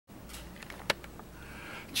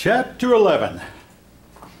Chapter 11.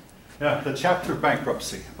 Yeah, the chapter of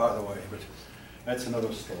bankruptcy, by the way, but that's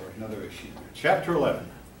another story, another issue. Chapter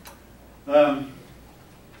 11.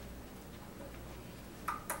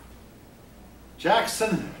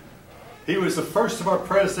 Jackson, he was the first of our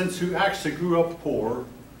presidents who actually grew up poor.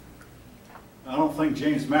 I don't think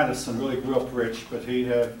James Madison really grew up rich, but he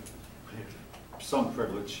had some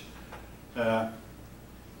privilege.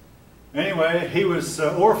 Anyway, he was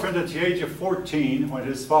orphaned at the age of 14 when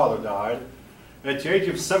his father died. At the age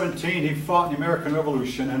of 17, he fought in the American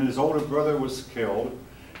Revolution, and his older brother was killed.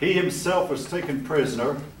 He himself was taken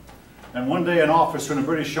prisoner, and one day an officer in the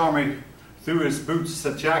British Army threw his boots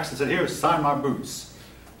at Jackson and said, "Here, sign my boots."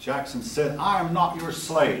 Jackson said, "I am not your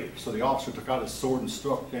slave." So the officer took out his sword and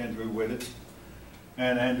struck Andrew with it.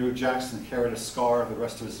 And Andrew Jackson carried a scar the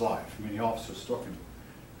rest of his life. I mean, the officer struck him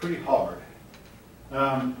pretty hard.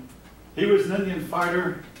 He was an Indian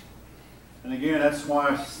fighter, and again, that's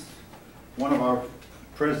why one of our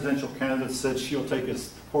presidential candidates said she'll take his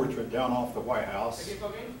portrait down off the White House.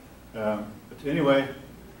 But anyway,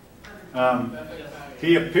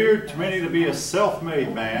 he appeared to many to be a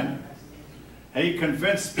self-made man. He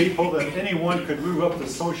convinced people that anyone could move up the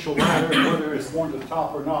social ladder, whether it's born to the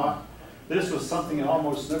top or not. This was something that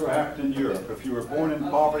almost never happened in Europe. If you were born in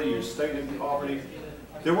poverty, you stayed in poverty.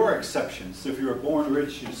 There were exceptions. If you were born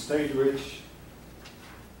rich, you stayed rich.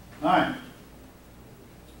 All right.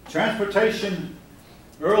 Transportation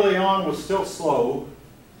early on was still slow.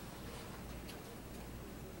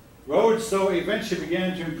 Roads, though, eventually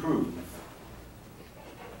began to improve.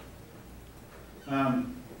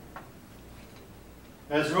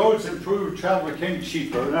 As roads improved, travel became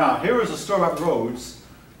cheaper. Now, here is a story about roads.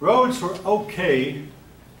 Roads were okay,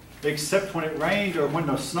 except when it rained or when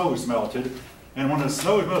the snows melted. And when the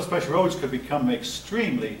snows melted, especially roads could become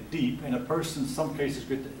extremely deep, and a person in some cases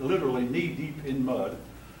could literally knee-deep in mud,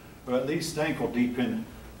 or at least ankle-deep in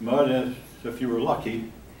mud if you were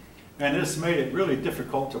lucky. And this made it really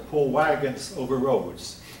difficult to pull wagons over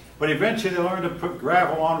roads. But eventually they learned to put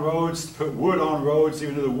gravel on roads, to put wood on roads,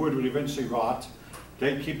 even though the wood would eventually rot.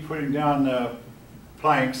 They'd keep putting down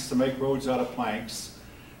planks to make roads out of planks.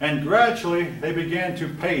 And gradually they began to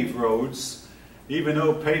pave roads, even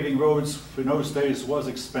though paving roads in those days was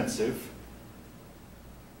expensive.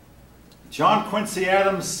 John Quincy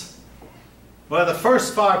Adams, well, the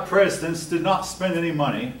first 5 presidents did not spend any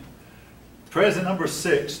money. President number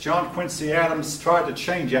 6, John Quincy Adams, tried to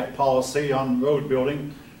change that policy on road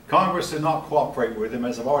building. Congress did not cooperate with him,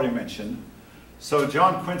 as I've already mentioned. So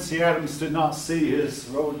John Quincy Adams did not see his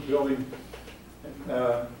road building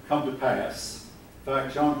come to pass. In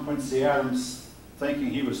fact, John Quincy Adams,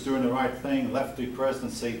 thinking he was doing the right thing, left the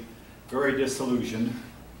presidency very disillusioned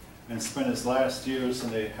and spent his last years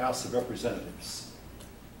in the House of Representatives.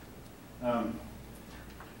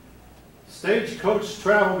 Stagecoach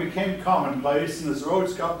travel became commonplace, and as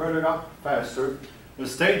roads got better, got faster. The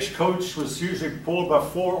stagecoach was usually pulled by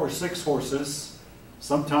 4 or 6 horses,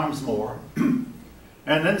 sometimes more.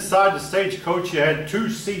 And inside the stagecoach you had 2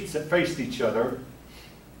 seats that faced each other.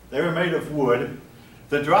 They were made of wood.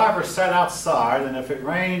 The driver sat outside, and if it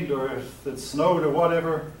rained or if it snowed or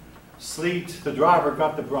whatever, sleet, the driver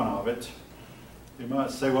got the brunt of it. You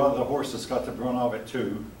might say, well, the horses got the brunt of it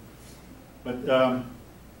too. But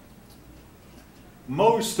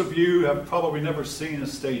most of you have probably never seen a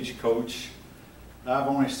stagecoach. I've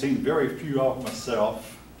only seen very few of them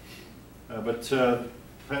myself. But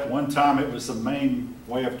at one time it was the main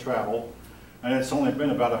way of travel. And it's only been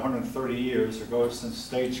about 130 years ago since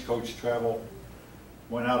stagecoach travel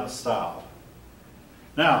went out of style.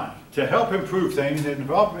 Now, to help improve things, in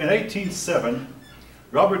 1807,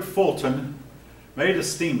 Robert Fulton made a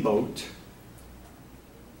steamboat.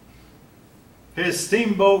 His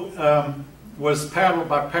steamboat was paddled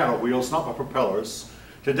by paddle wheels, not by propellers.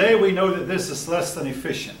 Today we know that this is less than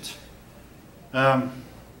efficient.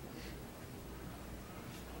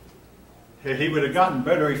 He would have gotten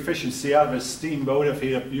better efficiency out of his steamboat if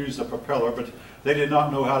he had used a propeller, but they did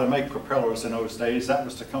not know how to make propellers in those days. That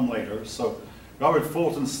was to come later. So Robert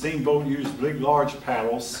Fulton's steamboat used big, large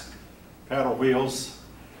paddles, paddle wheels.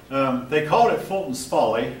 They called it Fulton's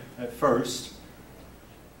Folly at first.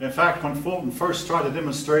 In fact, when Fulton first tried to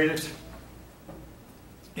demonstrate it,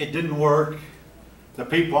 it didn't work. The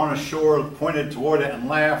people on the shore pointed toward it and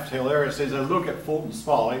laughed hilariously. They said, "Look at Fulton's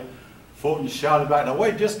Folly." Fulton shouted back, "Now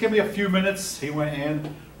wait, just give me a few minutes." He went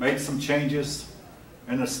in, made some changes,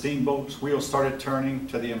 and the steamboat's wheels started turning,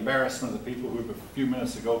 to the embarrassment of the people who a few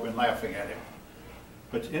minutes ago had been laughing at him.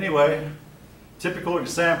 But anyway, typical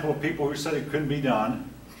example of people who said it couldn't be done.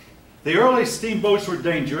 The early steamboats were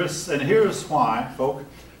dangerous, and here's why, folk.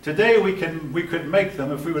 Today we could make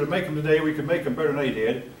them, if we were to make them today, we could make them better than they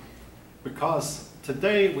did, because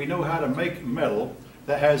today we know how to make metal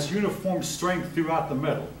that has uniform strength throughout the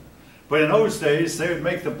metal. But in those days, they would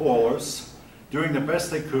make the boilers, doing the best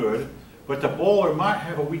they could, but the boiler might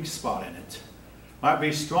have a weak spot in it. Might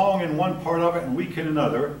be strong in one part of it and weak in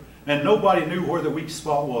another, and nobody knew where the weak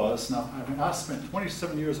spot was. Now, I spent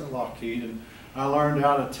 27 years at Lockheed, and I learned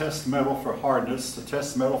how to test metal for hardness, to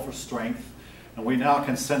test metal for strength, and we now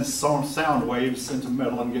can send sound waves into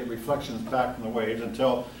metal and get reflections back from the waves and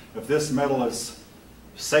tell if this metal is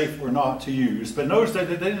safe or not to use. But in those days,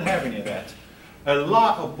 they didn't have any of that. A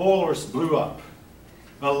lot of boilers blew up.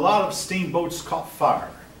 A lot of steamboats caught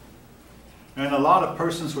fire. And a lot of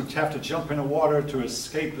persons would have to jump into water to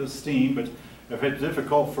escape the steam, but if it's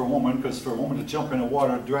difficult for a woman, because for a woman to jump into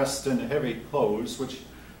water dressed in heavy clothes, which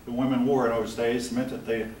the women wore in those days, meant that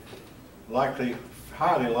they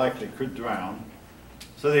highly likely could drown.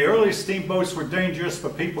 So the early steamboats were dangerous,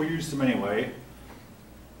 but people used them anyway.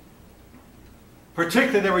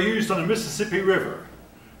 Particularly they were used on the Mississippi River.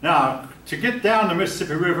 Now, to get down the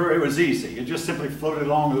Mississippi River, it was easy. You just simply floated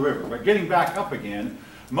along the river. But getting back up again,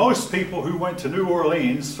 most people who went to New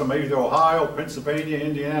Orleans from either Ohio, Pennsylvania,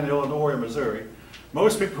 Indiana, Illinois, or Missouri,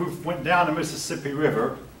 most people who went down the Mississippi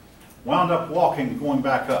River wound up walking going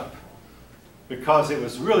back up, because it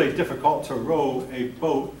was really difficult to row a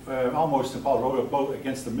boat, almost impossible to row a boat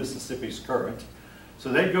against the Mississippi's current. So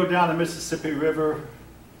they'd go down the Mississippi River,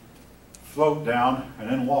 float down, and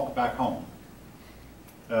then walk back home.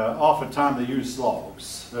 Oftentimes they use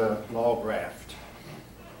logs, log raft,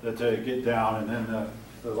 that they get down, and then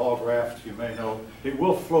the log raft, you may know, it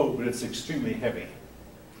will float, but it's extremely heavy.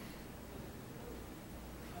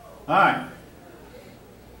 All right.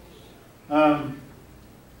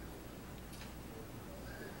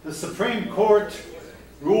 The Supreme Court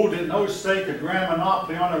ruled that no state could grant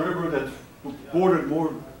monopoly on a river that bordered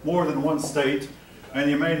more than one state, and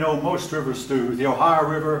you may know most rivers do. The Ohio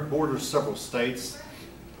River borders several states.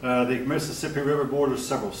 The Mississippi River borders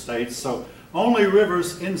several states. So only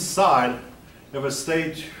rivers inside of a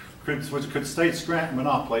state could states grant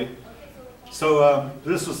monopoly. So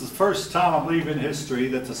this was the first time, I believe, in history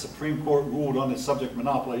that the Supreme Court ruled on the subject of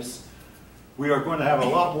monopolies. We are going to have a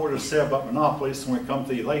lot more to say about monopolies when we come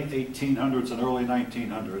to the late 1800s and early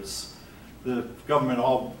 1900s. The government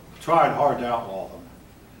all tried hard to outlaw them.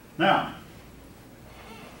 Now,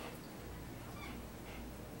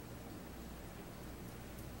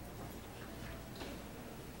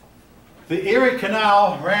 the Erie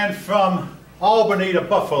Canal ran from Albany to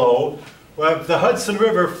Buffalo. Well, the Hudson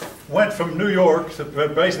River went from New York,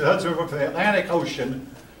 basically the Hudson River from the Atlantic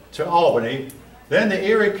Ocean to Albany. Then the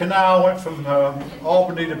Erie Canal went from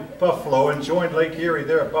Albany to Buffalo and joined Lake Erie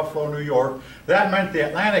there at Buffalo, New York. That meant the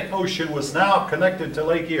Atlantic Ocean was now connected to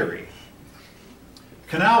Lake Erie.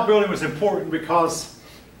 Canal building was important because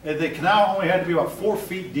the canal only had to be about 4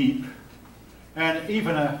 feet deep, and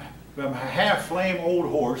even a half-lame old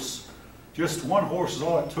horse, just one horse is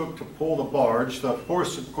all it took to pull the barge. The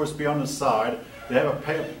horse would, of course, be on the side. They have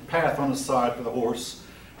a path on the side for the horse.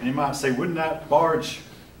 And you might say, wouldn't that barge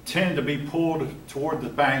tend to be pulled toward the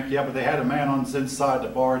bank? Yeah, but they had a man on the inside the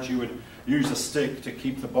barge. You would use a stick to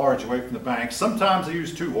keep the barge away from the bank. Sometimes they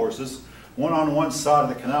used 2 horses, one on one side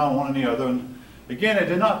of the canal and one on the other. And again, it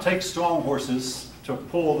did not take strong horses to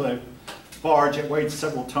pull the barge. It weighed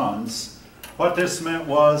several tons. What this meant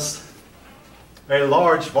was a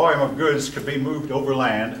large volume of goods could be moved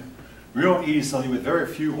overland real easily with very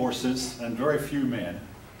few horses and very few men.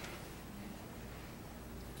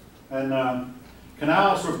 And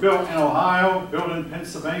canals were built in Ohio, built in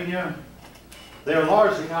Pennsylvania. They are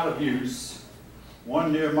largely out of use.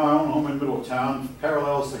 One near my own home in Middletown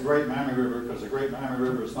parallels the Great Miami River, because the Great Miami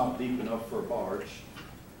River is not deep enough for a barge.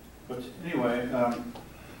 But anyway,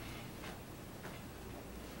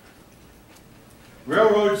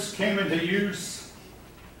 railroads came into use,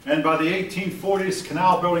 and by the 1840s,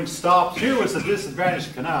 canal building stopped. Here was the disadvantage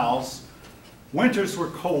of canals. Winters were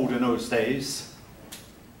cold in those days,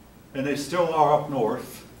 and they still are up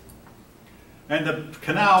north. And the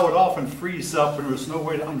canal would often freeze up, and there was no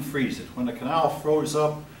way to unfreeze it. When the canal froze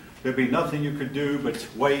up, there'd be nothing you could do but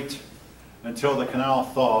wait until the canal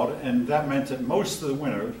thawed, and that meant that most of the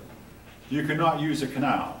winter, you could not use a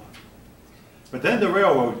canal. But then the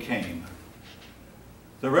railroad came.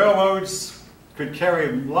 The railroads could carry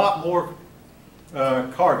a lot more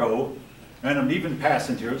cargo and even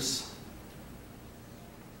passengers.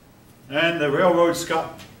 And the railroads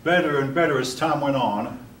got better and better as time went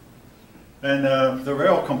on. And the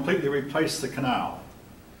rail completely replaced the canal.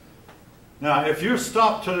 Now, if you're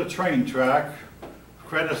stopped to the train track,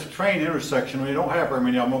 at a train intersection, we don't have very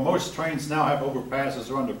many of them. Most trains now have overpasses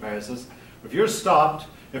or underpasses. If you're stopped,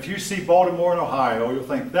 if you see Baltimore and Ohio, you'll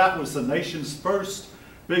think that was the nation's first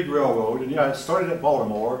big railroad. And yeah, it started at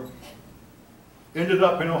Baltimore, ended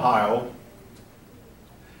up in Ohio.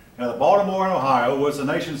 Now, the Baltimore and Ohio was the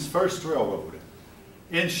nation's first railroad.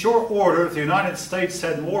 In short order, the United States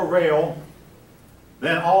had more rail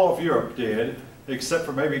than all of Europe did, except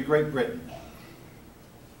for maybe Great Britain.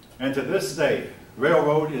 And to this day,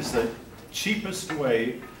 railroad is the cheapest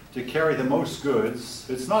way to carry the most goods.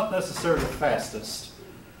 It's not necessarily the fastest,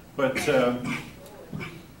 but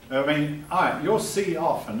I mean, you'll see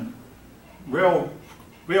often rail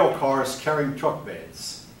cars carrying truck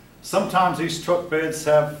beds. Sometimes these truck beds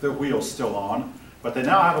have their wheels still on, but they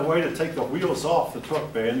now have a way to take the wheels off the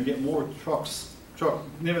truck bed and get more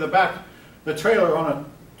the trailer on a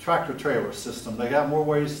tractor trailer system. They have more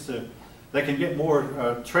ways they can get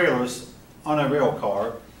more trailers on a rail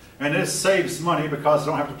car, and this saves money because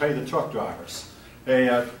they don't have to pay the truck drivers.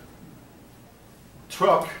 A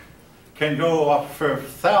truck can go up for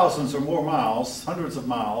thousands or more miles, hundreds of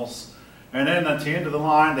miles, and then at the end of the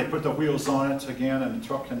line they put the wheels on it again and the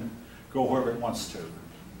truck can go wherever it wants to.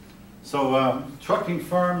 So trucking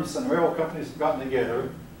firms and rail companies have gotten together.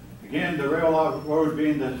 Again, the railroad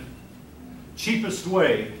being the cheapest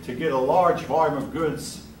way to get a large volume of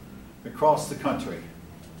goods across the country.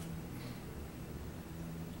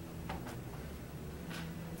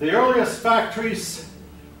 The earliest factories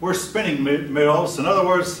were spinning mills. In other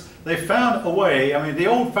words, they found a way. I mean, the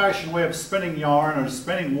old-fashioned way of spinning yarn or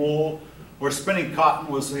spinning wool or spinning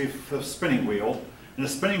cotton was the spinning wheel. And the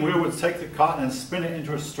spinning wheel would take the cotton and spin it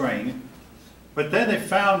into a string. But then they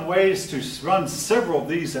found ways to run several of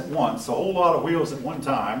these at once, a whole lot of wheels at one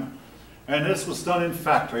time. And this was done in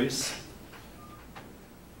factories.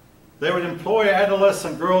 They would employ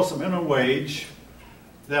adolescent girls at minimum wage.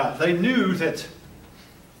 Now, they knew that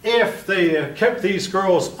if they kept these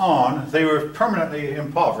girls on, they were permanently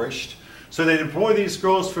impoverished. So they'd employ these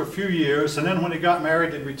girls for a few years, and then when they got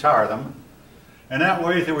married, they'd retire them. And that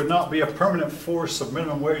way there would not be a permanent force of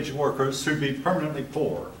minimum wage workers who'd be permanently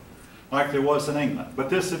poor, like there was in England. But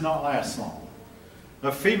this did not last long.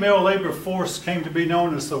 The female labor force came to be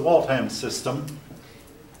known as the Waltham system.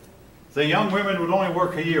 The young women would only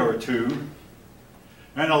work a year or two,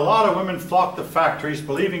 and a lot of women flocked to factories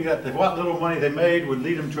believing that what little money they made would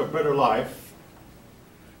lead them to a better life.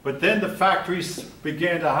 But then the factories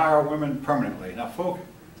began to hire women permanently. Now, folks,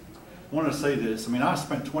 I want to say this. I mean, I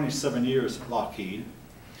spent 27 years at Lockheed.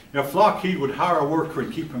 If Lockheed would hire a worker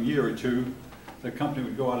and keep him a year or two, the company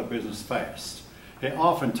would go out of business fast. It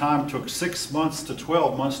oftentimes took 6 months to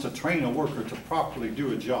 12 months to train a worker to properly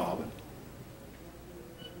do a job.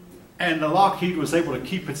 And the Lockheed was able to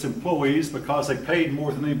keep its employees because they paid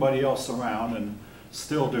more than anybody else around and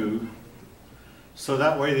still do. So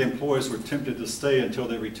that way the employees were tempted to stay until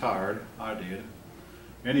they retired. I did.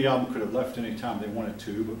 Any of them could have left any time they wanted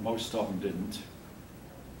to, but most of them didn't.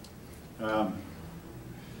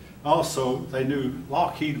 Also, they knew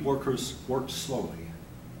Lockheed workers worked slowly.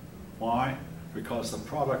 Why? Because the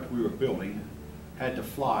product we were building had to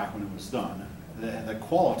fly when it was done. The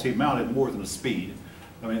quality mounted more than the speed.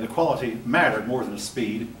 I mean, the quality mattered more than the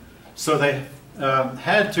speed. So they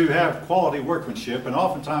had to have quality workmanship, and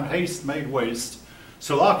oftentimes haste made waste.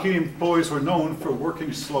 So Lockheed employees were known for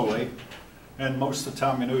working slowly, and most of the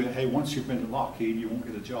time you knew that, hey, once you've been to Lockheed, you won't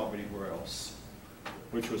get a job anywhere else,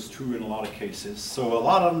 which was true in a lot of cases. So a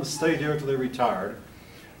lot of them stayed there until they retired.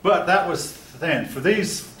 But that was then. For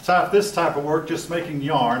this type of work, just making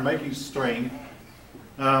yarn, making string,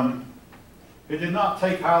 it did not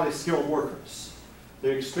take highly skilled workers.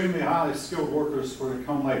 The extremely highly skilled workers were to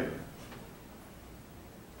come later.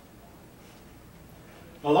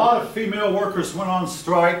 A lot of female workers went on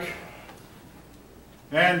strike,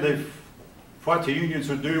 and what the unions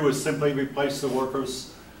would do was simply replace the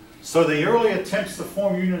workers. So the early attempts to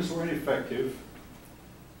form unions were ineffective.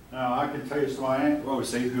 Now, I can tell you from my Aunt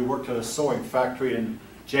Rosie, who worked at a sewing factory in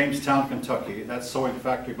Jamestown, Kentucky. That sewing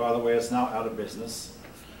factory, by the way, is now out of business.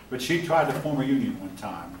 But she tried to form a union one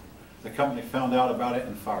time. The company found out about it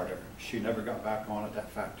and fired her. She never got back on at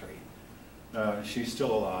that factory. She's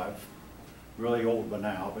still alive, really old by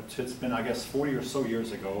now, but it's been, I guess, 40 or so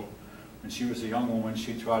years ago. When she was a young woman,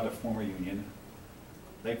 she tried to form a union.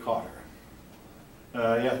 They caught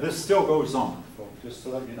her. Yeah, this still goes on, folks, just to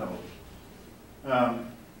let you know.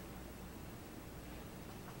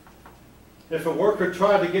 If a worker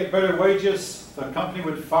tried to get better wages, the company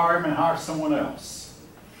would fire him and hire someone else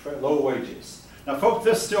for low wages. Now, folks,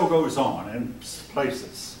 this still goes on in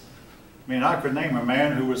places. I mean, I could name a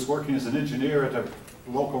man who was working as an engineer at a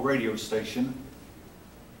local radio station,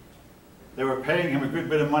 They were paying him a good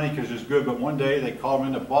bit of money because he was good, but one day they called him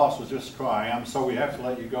in, the boss was just crying, "I'm sorry, we have to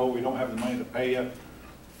let you go. We don't have the money to pay you."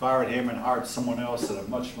 Fired him and hired someone else at a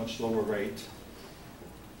much, much lower rate.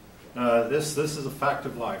 This is a fact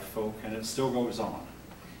of life, folk, and it still goes on.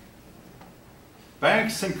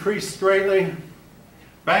 Banks increased greatly.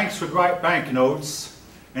 Banks would write banknotes,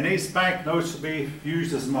 and these banknotes would be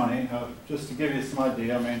used as money. Just to give you some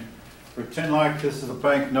idea, I mean, pretend like this is a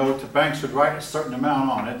banknote. The banks would write a certain amount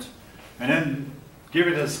on it, and then give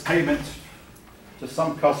it as payment to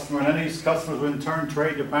some customer, and then these customers would in turn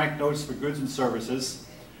trade the banknotes for goods and services.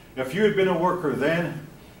 If you had been a worker then,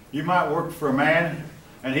 you might work for a man,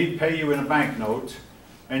 and he'd pay you in a banknote,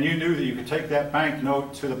 and you knew that you could take that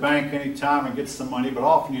banknote to the bank anytime and get some money, but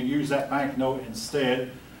often you'd use that banknote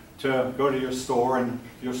instead to go to your store, and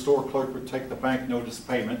your store clerk would take the banknote as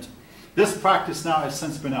payment. This practice now has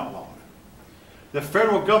since been outlawed. The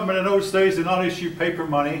federal government in those days did not issue paper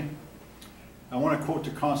money. I want to quote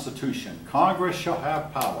the Constitution. "Congress shall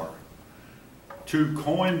have power to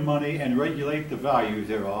coin money and regulate the value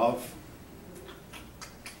thereof."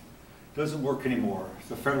 Doesn't work anymore.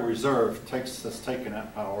 The Federal Reserve has taken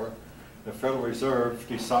that power. The Federal Reserve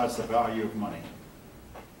decides the value of money.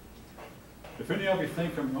 If any of you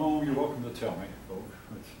think I'm wrong, you're welcome to tell me,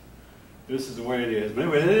 folks. This is the way it is. But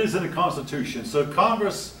anyway, it is in the Constitution. So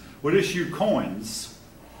Congress would issue coins,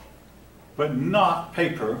 but not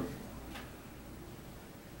paper.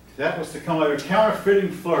 That was to come later.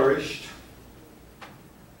 Counterfeiting flourished.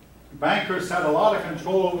 Bankers had a lot of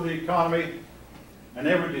control over the economy, and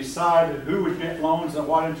they would decide who would get loans and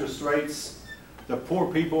what interest rates. The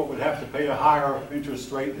poor people would have to pay a higher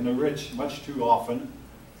interest rate than the rich much too often,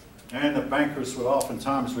 and the bankers would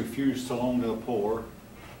oftentimes refuse to loan to the poor.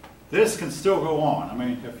 This can still go on. I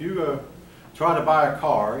mean, if you try to buy a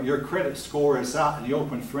car, your credit score is out in the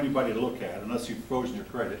open for anybody to look at, unless you've frozen your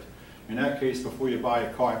credit. In that case, before you buy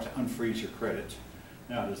a car, you have to unfreeze your credit.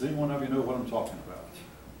 Now, does any one of you know what I'm talking about?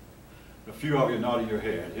 A few of you nodding your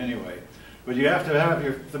head. Anyway. But you have to have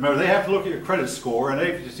remember, they have to look at your credit score, and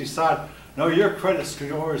they just decide, no, your credit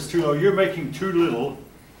score is too low, you're making too little,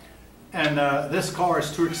 and this car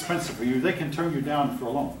is too expensive for you. They can turn you down for a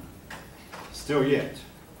loan. Still yet.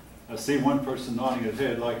 I see one person nodding his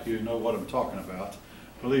head like you know what I'm talking about.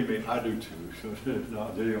 Believe me, I do too, so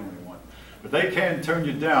not the only one. But they can turn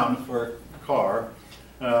you down for a car.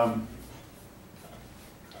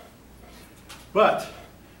 But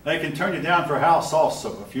they can turn you down for a house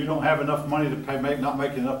also. If you don't have enough money to pay, not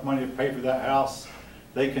making enough money to pay for that house,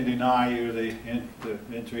 they can deny you the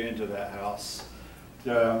entry into that house.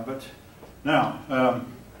 But now,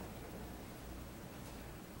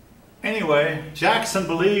 anyway, Jackson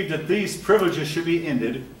believed that these privileges should be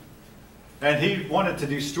ended, and he wanted to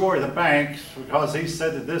destroy the banks because he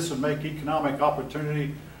said that this would make economic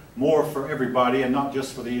opportunity more for everybody and not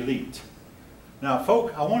just for the elite. Now,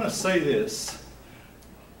 folk, I want to say this.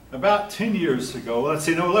 About 10 years ago,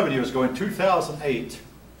 11 years ago, in 2008,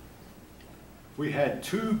 we had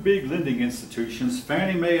two big lending institutions,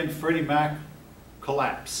 Fannie Mae and Freddie Mac,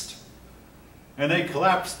 collapsed. And they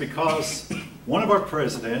collapsed because one of our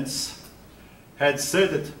presidents had said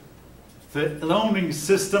that the loaning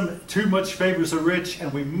system too much favors the rich,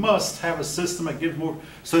 and we must have a system that gives more.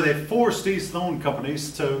 So they forced these loan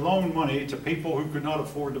companies to loan money to people who could not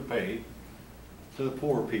afford to pay, to the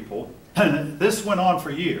poor people. And this went on for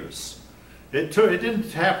years. It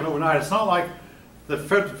didn't happen overnight. It's not like the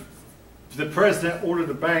president ordered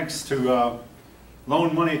the banks to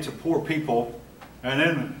loan money to poor people, and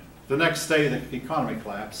then the next day the economy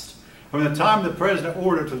collapsed. From the time the president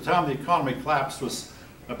ordered to the time the economy collapsed was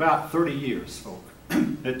about 30 years, folk.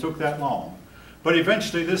 It took that long. But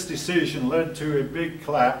eventually this decision led to a big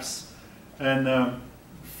collapse, and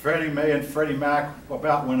Fannie Mae and Freddie Mac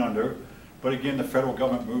about went under. But again, the federal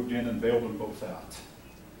government moved in and bailed them both out.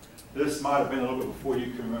 This might have been a little bit before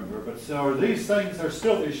you can remember, but so these things are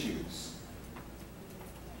still issues.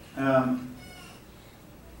 All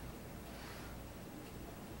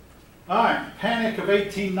right, Panic of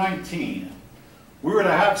 1819. We were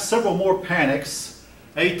to have several more panics.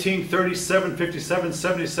 1837, 57,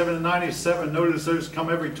 77, and 97. Notice those come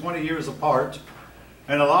every 20 years apart.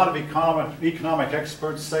 And a lot of economic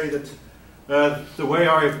experts say that the way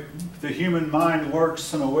the human mind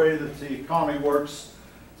works and the way that the economy works,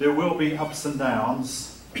 there will be ups and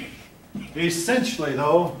downs. Essentially,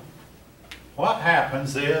 though, what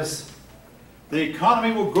happens is the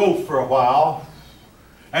economy will grow for a while,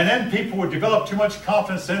 and then people will develop too much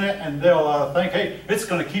confidence in it, and they'll think, hey, it's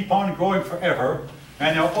going to keep on growing forever,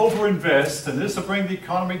 and they'll overinvest, and this will bring the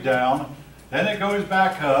economy down. Then it goes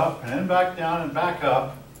back up, and then back down, and back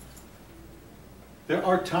up. there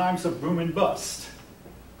are times of boom and bust.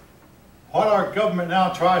 What our government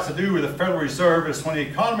now tries to do with the Federal Reserve is when the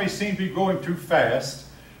economy seems to be growing too fast,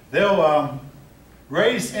 they'll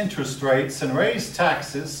raise interest rates and raise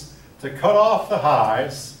taxes to cut off the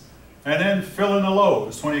highs and then fill in the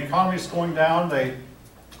lows. When the economy is going down, they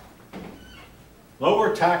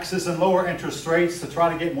lower taxes and lower interest rates to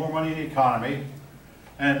try to get more money in the economy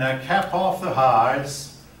and cap off the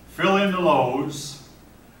highs, fill in the lows,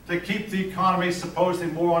 to keep the economy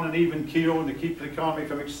supposedly more on an even keel and to keep the economy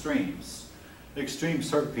from extremes.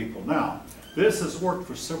 Extremes hurt people. Now, this has worked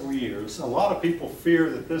for several years. A lot of people fear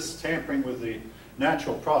that this tampering with the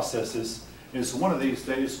natural processes is one of these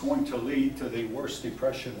days going to lead to the worst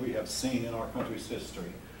depression we have seen in our country's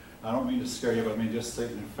history. I don't mean to scare you, but I mean just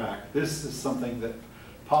stating in fact. This is something that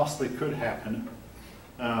possibly could happen,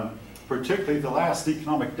 particularly the last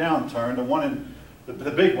economic downturn,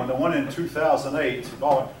 the big one, the one in 2008,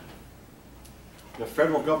 the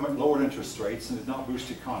federal government lowered interest rates and did not boost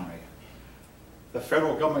the economy. The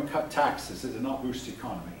federal government cut taxes, it did not boost the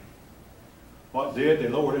economy. What did? They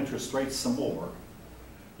lowered interest rates some more.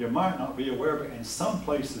 You might not be aware, but in some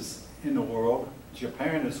places in the world,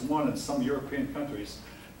 Japan is one, and some European countries,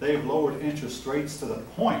 they've lowered interest rates to the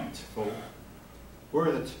point, folks,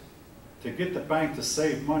 where to get the bank to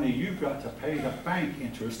save money, you've got to pay the bank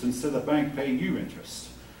interest instead of the bank paying you interest.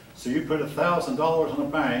 So you put $1,000 in a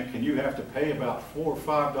bank and you have to pay about $4 or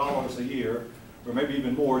 $5 a year, or maybe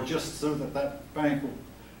even more, just so that that bank will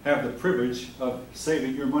have the privilege of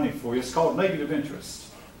saving your money for you. It's called negative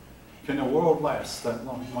interest. Can the world last that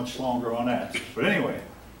much longer on that? But anyway,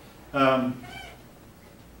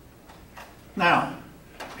 now,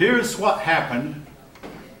 here's what happened.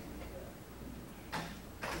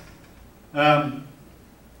 There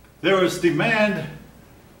was demand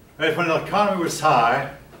when the economy was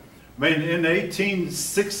high. I mean, in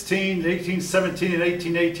 1816, 1817, and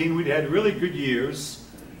 1818, we'd had really good years.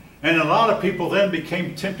 And a lot of people then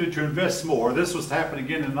became tempted to invest more. This was happening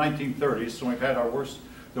again in the 1930s, so we've had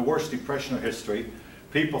the worst depression of history.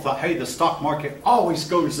 People thought, hey, the stock market always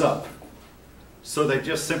goes up. So they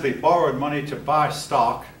just simply borrowed money to buy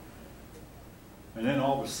stock. And then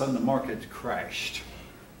all of a sudden the market crashed.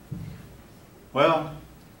 Well,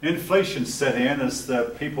 inflation set in as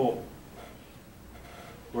the people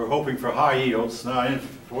were hoping for high yields. Now,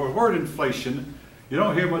 for the word inflation, you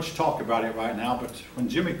don't hear much talk about it right now, but when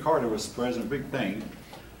Jimmy Carter was president, big thing.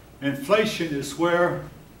 Inflation is where,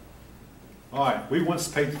 all right, we once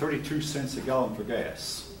paid 32 cents a gallon for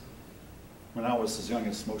gas. When I was as young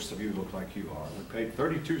as most of you look like you are. We paid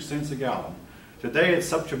 32 cents a gallon. Today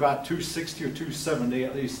it's up to about 260 or 270,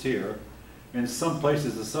 at least here. In some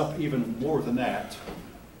places it's up even more than that.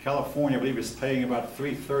 California, I believe, is paying about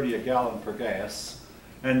 $3.30 a gallon for gas.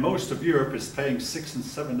 And most of Europe is paying $6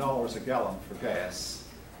 and $7 a gallon for gas.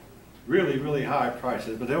 Really, really high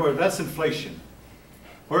prices. But anyway, that's inflation.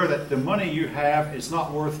 Where the money you have is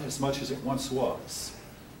not worth as much as it once was.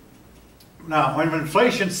 Now, when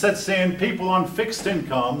inflation sets in, people on fixed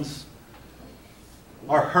incomes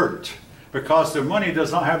are hurt because their money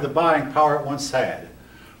does not have the buying power it once had.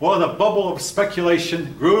 Well, the bubble of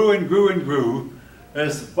speculation grew and grew and grew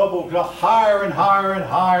as the bubble got higher and higher and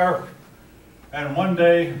higher, and one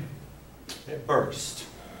day it burst.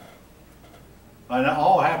 And it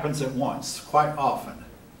all happens at once, quite often.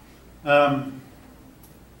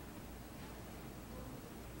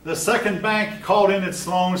 The second bank called in its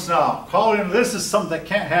loans. Now, this is something that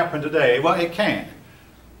can't happen today. Well, it can.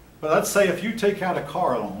 But let's say if you take out a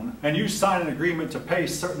car loan and you sign an agreement to pay a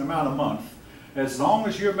certain amount a month, as long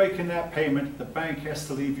as you're making that payment, the bank has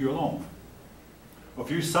to leave you alone. If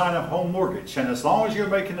you sign a home mortgage, and as long as you're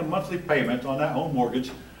making a monthly payment on that home mortgage,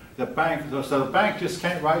 the bank just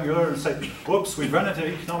can't write you a letter and say, whoops, we've run into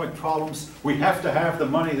economic problems, we have to have the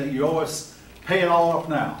money that you owe us, pay it all up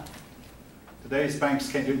now. Today's banks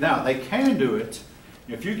can't do it. Now, they can do it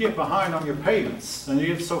if you get behind on your payments, and you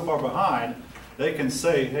get so far behind, they can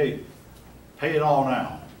say, hey, pay it all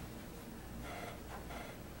now.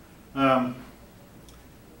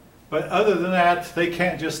 But other than that, they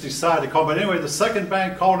can't just decide to call. But anyway, the second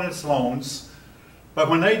bank called in its loans. But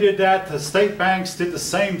when they did that, the state banks did the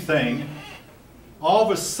same thing. All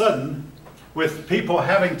of a sudden, with people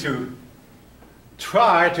having to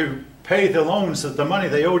try to pay the loans, the money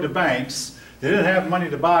they owed to banks, they didn't have money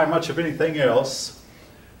to buy much of anything else.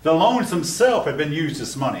 The loans themselves had been used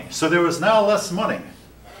as money. So there was now less money.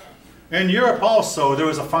 In Europe also, there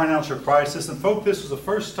was a financial crisis. And folks, this was the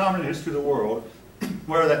first time in the history of the world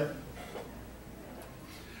where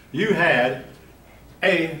you had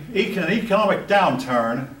an economic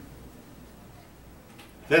downturn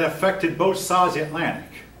that affected both sides of the Atlantic.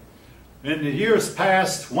 In the years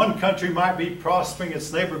past, one country might be prospering,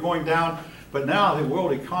 its neighbor going down, but now the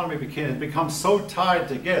world economy has become so tied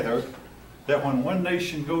together that when one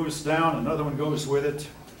nation goes down, another one goes with it.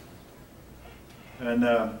 And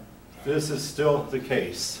this is still the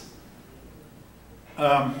case.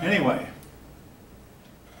 Anyway,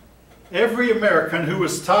 every American who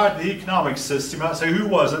was tied to the economic system, I'd say who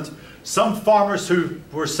wasn't, some farmers who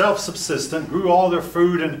were self-subsistent, grew all their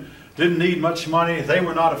food and didn't need much money, they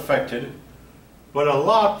were not affected. But a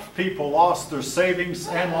lot of people lost their savings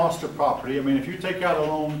and lost their property. I mean, if you take out a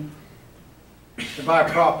loan to buy a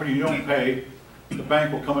property you don't pay, the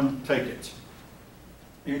bank will come and take it.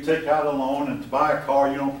 You take out a loan and to buy a car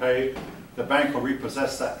you don't pay, the bank will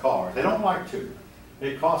repossess that car. They don't like to.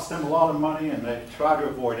 It costs them a lot of money and they try to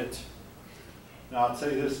avoid it. Now I'll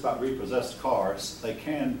tell you this about repossessed cars. They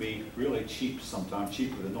can be really cheap sometimes,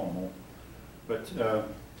 cheaper than normal. But of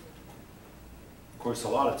course a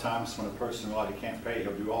lot of times when a person really can't pay,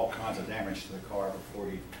 he'll do all kinds of damage to the car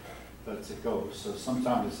before he lets it go. So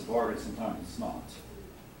sometimes it's a bargain, sometimes it's not.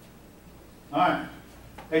 All right.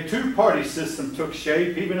 A two-party system took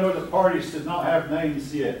shape, even though the parties did not have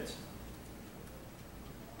names yet.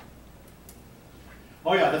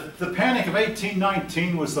 Oh yeah, the Panic of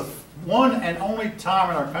 1819 was the one and only time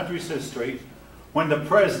in our country's history when the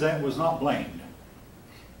president was not blamed.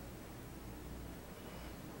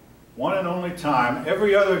 One and only time.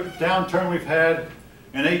 Every other downturn we've had,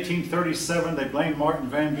 in 1837 they blamed Martin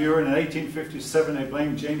Van Buren, in 1857 they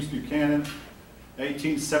blamed James Buchanan,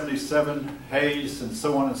 1877 Hayes, and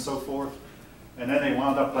so on and so forth. And then they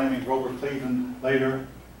wound up blaming Grover Cleveland later.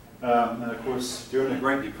 And of course, during the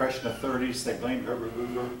Great Depression of the 30s, they blamed Herbert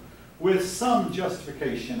Hoover, with some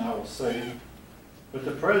justification, I will say. But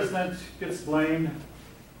the president gets blamed.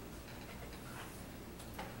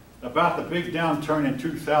 About the big downturn in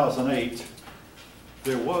 2008,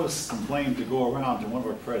 there was some blame to go around to one of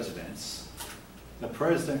our presidents. The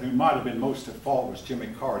president who might have been most at fault was Jimmy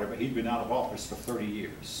Carter, but he'd been out of office for 30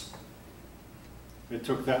 years. It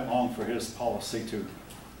took that long for his policy to,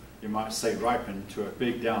 you might say, ripen to a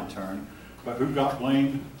big downturn. But who got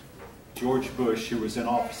blamed? George Bush, who was in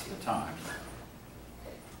office at the time.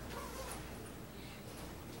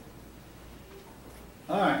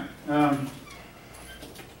 All right.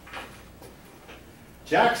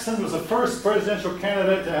 Jackson was the first presidential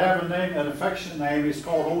candidate to have a name, an affectionate name. He's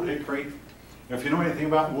called Old Hickory. If you know anything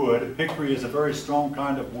about wood, hickory is a very strong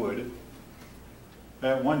kind of wood.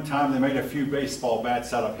 At one time they made a few baseball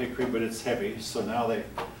bats out of hickory, but it's heavy, so now they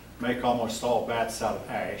make almost all bats out of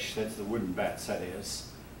ash. That's the wooden bats, that is.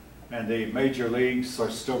 And the major leagues are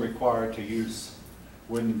still required to use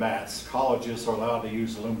wooden bats. Colleges are allowed to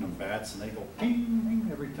use aluminum bats, and they go ping, ping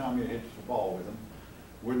every time you hit the ball with them.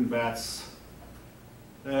 Wooden bats,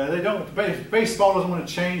 baseball doesn't want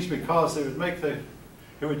to change because it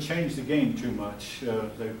would change the game too much.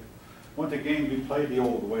 They want the game to be played the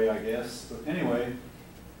old way, I guess. But anyway,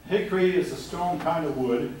 hickory is a strong kind of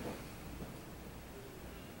wood.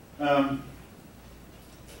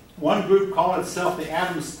 One group called itself the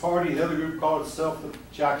Adams Party, the other group called itself the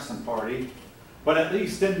Jackson Party, but at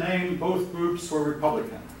least in name, both groups were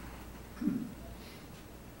Republican.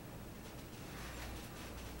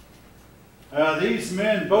 These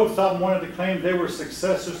men, both of them wanted to claim they were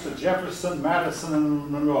successors to Jefferson, Madison,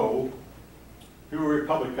 and Monroe, who were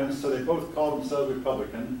Republicans, so they both called themselves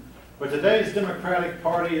Republican. But today's Democratic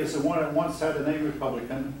Party is the one that once had the name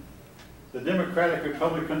Republican. The Democratic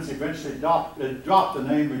Republicans eventually dropped the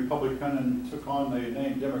name Republican and took on the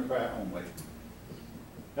name Democrat only.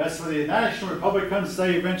 As for the National Republicans,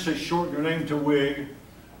 they eventually shortened their name to Whig.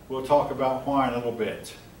 We'll talk about why in a little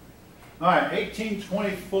bit. All right,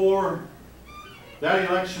 1824, that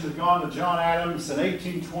election had gone to John Adams. In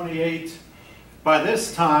 1828, by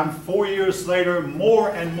this time, 4 years later,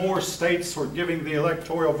 more and more states were giving the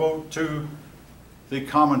electoral vote to the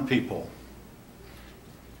common people.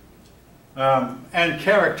 And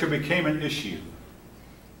character became an issue.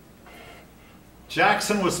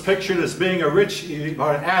 Jackson was pictured as being a rich,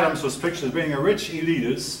 Adams was pictured as being a rich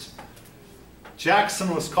elitist.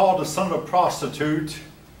 Jackson was called the son of a prostitute.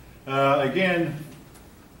 Again,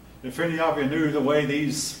 if any of you knew the way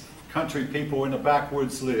these country people in the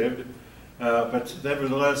backwoods lived, but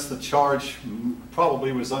nevertheless the charge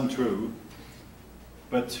probably was untrue.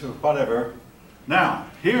 But whatever. Now,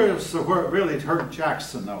 here's where it really hurt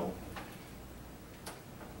Jackson though.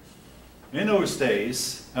 In those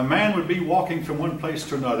days, a man would be walking from one place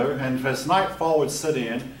to another, and as nightfall would set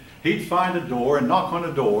in, he'd find a door and knock on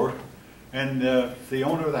a door, and the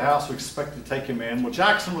owner of the house would expect to take him in. Well,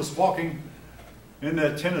 Jackson was walking in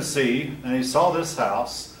Tennessee, and he saw this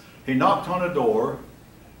house. He knocked on a door,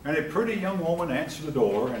 and a pretty young woman answered the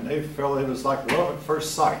door, and they felt it was like love at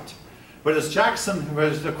first sight. But as Jackson,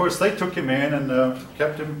 of course, they took him in and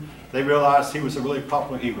kept him. They realized he was a really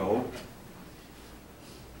popular hero.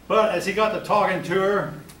 But as he got to talking to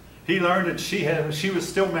her, he learned that she was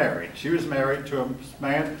still married. She was married to a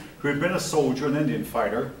man who had been a soldier, an Indian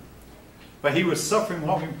fighter, but he was suffering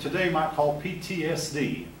what we today might call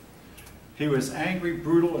PTSD. He was angry,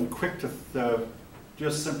 brutal, and quick to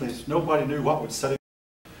just simply, nobody knew what would set him.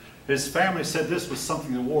 His family said this was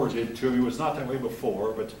something the war did to him. He was not that way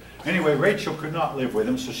before, but anyway, Rachel could not live with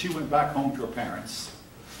him, so she went back home to her parents.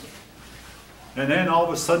 And then all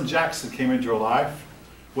of a sudden Jackson came into her life.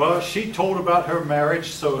 Well, she told about her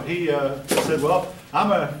marriage, so he said, well,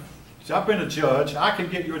 I've been a judge, I can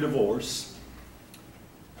get you a divorce.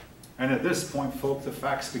 And at this point, folks, the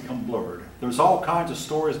facts become blurred. There's all kinds of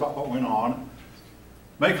stories about what went on.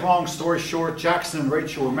 Make a long story short, Jackson and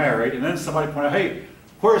Rachel were married, and then somebody pointed out, hey,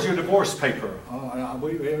 where's your divorce paper?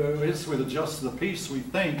 It's with the justice of the peace, we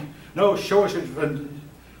think. No, show us your...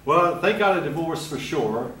 Well, they got a divorce for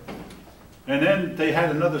sure. And then they had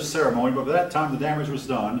another ceremony, but by that time the damage was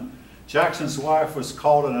done. Jackson's wife was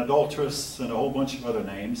called an adulteress and a whole bunch of other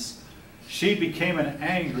names. She became an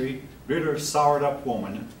angry, bitter, soured-up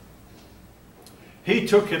woman. He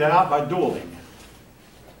took it out by dueling.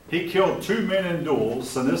 He killed 2 men in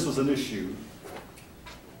duels, and this was an issue.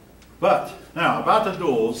 But, now, about the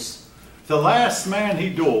duels, the last man he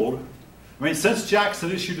dueled, I mean, since Jackson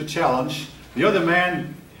issued a challenge, the other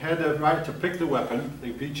man had the right to pick the weapon.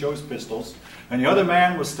 He chose pistols. And the other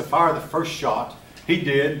man was to fire the first shot. He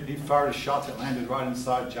did. He fired a shot that landed right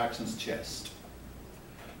inside Jackson's chest.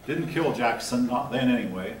 Didn't kill Jackson, not then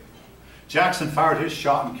anyway. Jackson fired his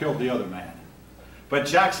shot and killed the other man. But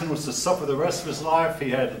Jackson was to suffer the rest of his life. He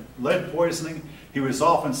had lead poisoning. He was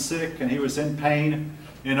often sick and he was in pain.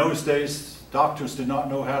 In those days, doctors did not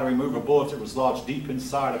know how to remove a bullet that was lodged deep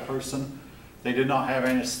inside a person. They did not have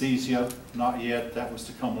anesthesia, not yet. That was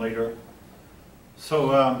to come later.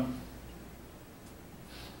 So,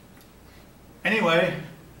 anyway,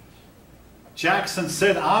 Jackson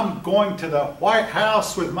said, I'm going to the White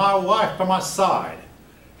House with my wife by my side.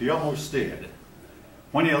 He almost did.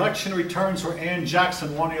 When the election returns were in,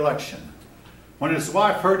 Jackson won the election. When his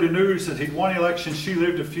wife heard the news that he'd won the election, she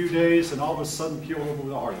lived a few days and all of a sudden killed over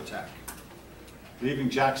with a heart attack,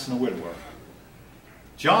 leaving Jackson a widower.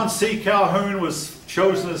 John C. Calhoun was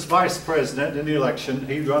chosen as vice president in the election.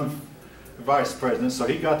 He'd run for vice president, so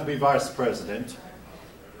he got to be vice president.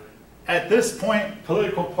 At this point,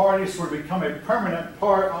 political parties were to become a permanent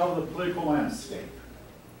part of the political landscape.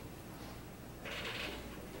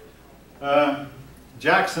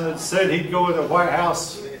 Jackson had said he'd go to the White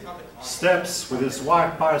House steps with his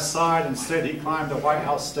wife by his side. Instead, he climbed the White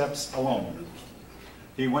House steps alone.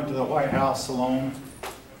 He went to the White House alone.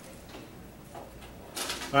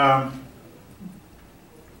 The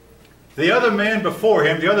other men before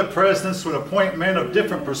him, the other presidents, would appoint men of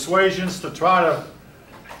different persuasions to try to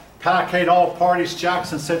placate all parties.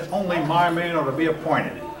 Jackson said, only my men are to be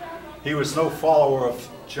appointed. He was no follower of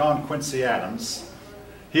John Quincy Adams.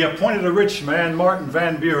 He appointed a rich man, Martin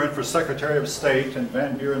Van Buren, for Secretary of State, and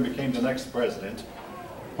Van Buren became the next president.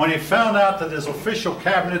 When he found out that his official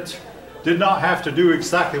cabinet did not have to do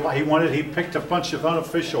exactly what he wanted, he picked a bunch of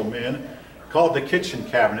unofficial men called the Kitchen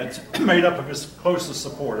Cabinet, made up of his closest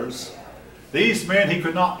supporters. These men he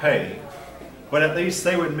could not pay, but at least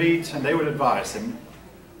they would meet and they would advise him.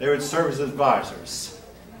 They would serve as advisors.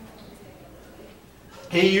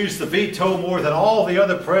 He used the veto more than all the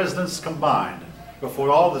other presidents combined,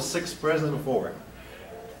 before all the 6 presidents before him.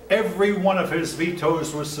 Every one of his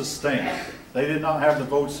vetoes was sustained. They did not have the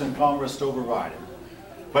votes in Congress to override him.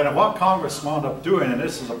 But what Congress wound up doing, and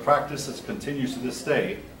this is a practice that continues to this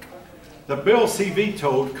day, the bills he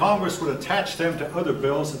vetoed, Congress would attach them to other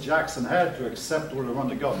bills that Jackson had to accept or to run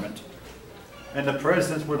the government. And the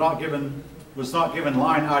president was not given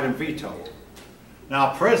line item veto.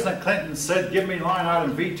 Now, President Clinton said, give me line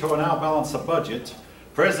item veto and I'll balance the budget.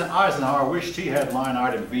 President Eisenhower wished he had line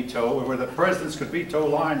item veto, where the presidents could veto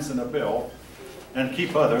lines in a bill and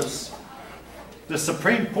keep others. The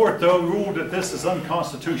Supreme Court, though, ruled that this is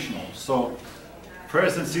unconstitutional. So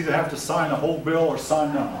presidents either have to sign the whole bill or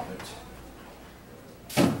sign none of it.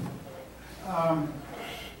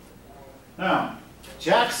 Now,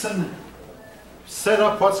 Jackson set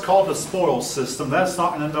up what's called the spoils system. That's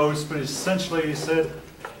not in the notes, but essentially he said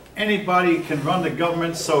anybody can run the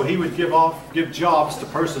government, so he would give jobs to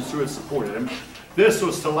persons who had supported him. This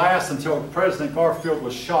was to last until President Garfield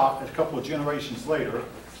was shot a couple of generations later,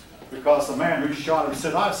 because the man who shot him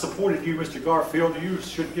said, I supported you, Mr. Garfield, you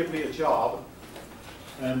should give me a job.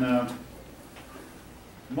 And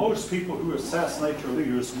most people who assassinate your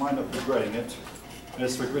leaders wind up regretting it.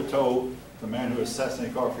 As for Guiteau, the man who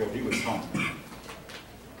assassinated Garfield, he was hung.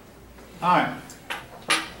 All right.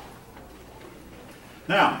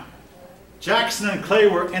 Now, Jackson and Clay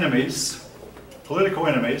were enemies, political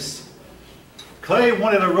enemies. Clay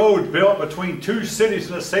wanted a road built between two cities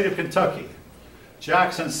in the state of Kentucky.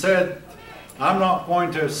 Jackson said, I'm not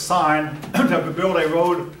going to sign to build a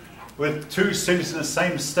road with two cities in the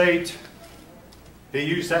same state. He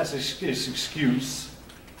used that as his excuse.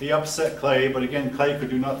 He upset Clay, but again, Clay could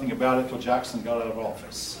do nothing about it until Jackson got out of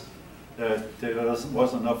office. There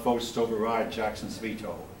wasn't enough votes to override Jackson's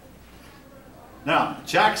veto. Now,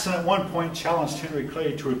 Jackson at one point challenged Henry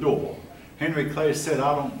Clay to a duel. Henry Clay said,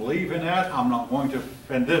 I don't believe in that. I'm not going to,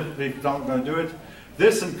 and if I'm not going to do it.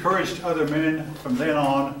 This encouraged other men from then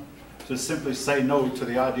on to simply say no to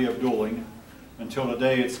the idea of dueling until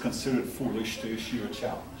today it's considered foolish to issue a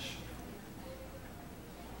challenge.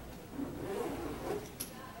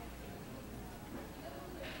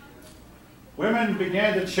 Women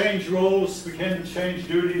began to change roles, began to change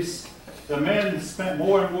duties. The men spent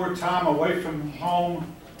more and more time away from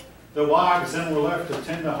home. The wives then were left to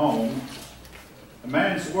tend the home. The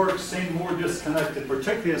man's work seemed more disconnected,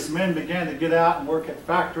 particularly as men began to get out and work at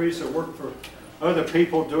factories or work for other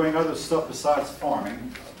people doing other stuff besides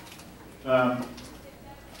farming. Men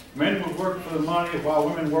would work for the money while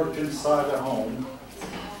women worked inside the home,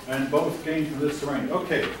 and both gained from this arrangement.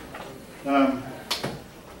 Okay.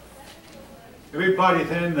 Everybody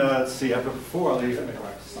then, let's see, before I leave, let me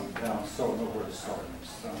write something down so I know where to start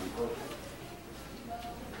next time.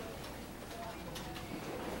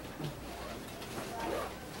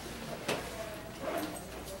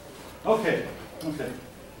 Okay.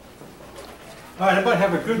 All right, everybody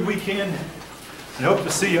have a good weekend, and hope to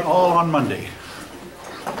see you all on Monday.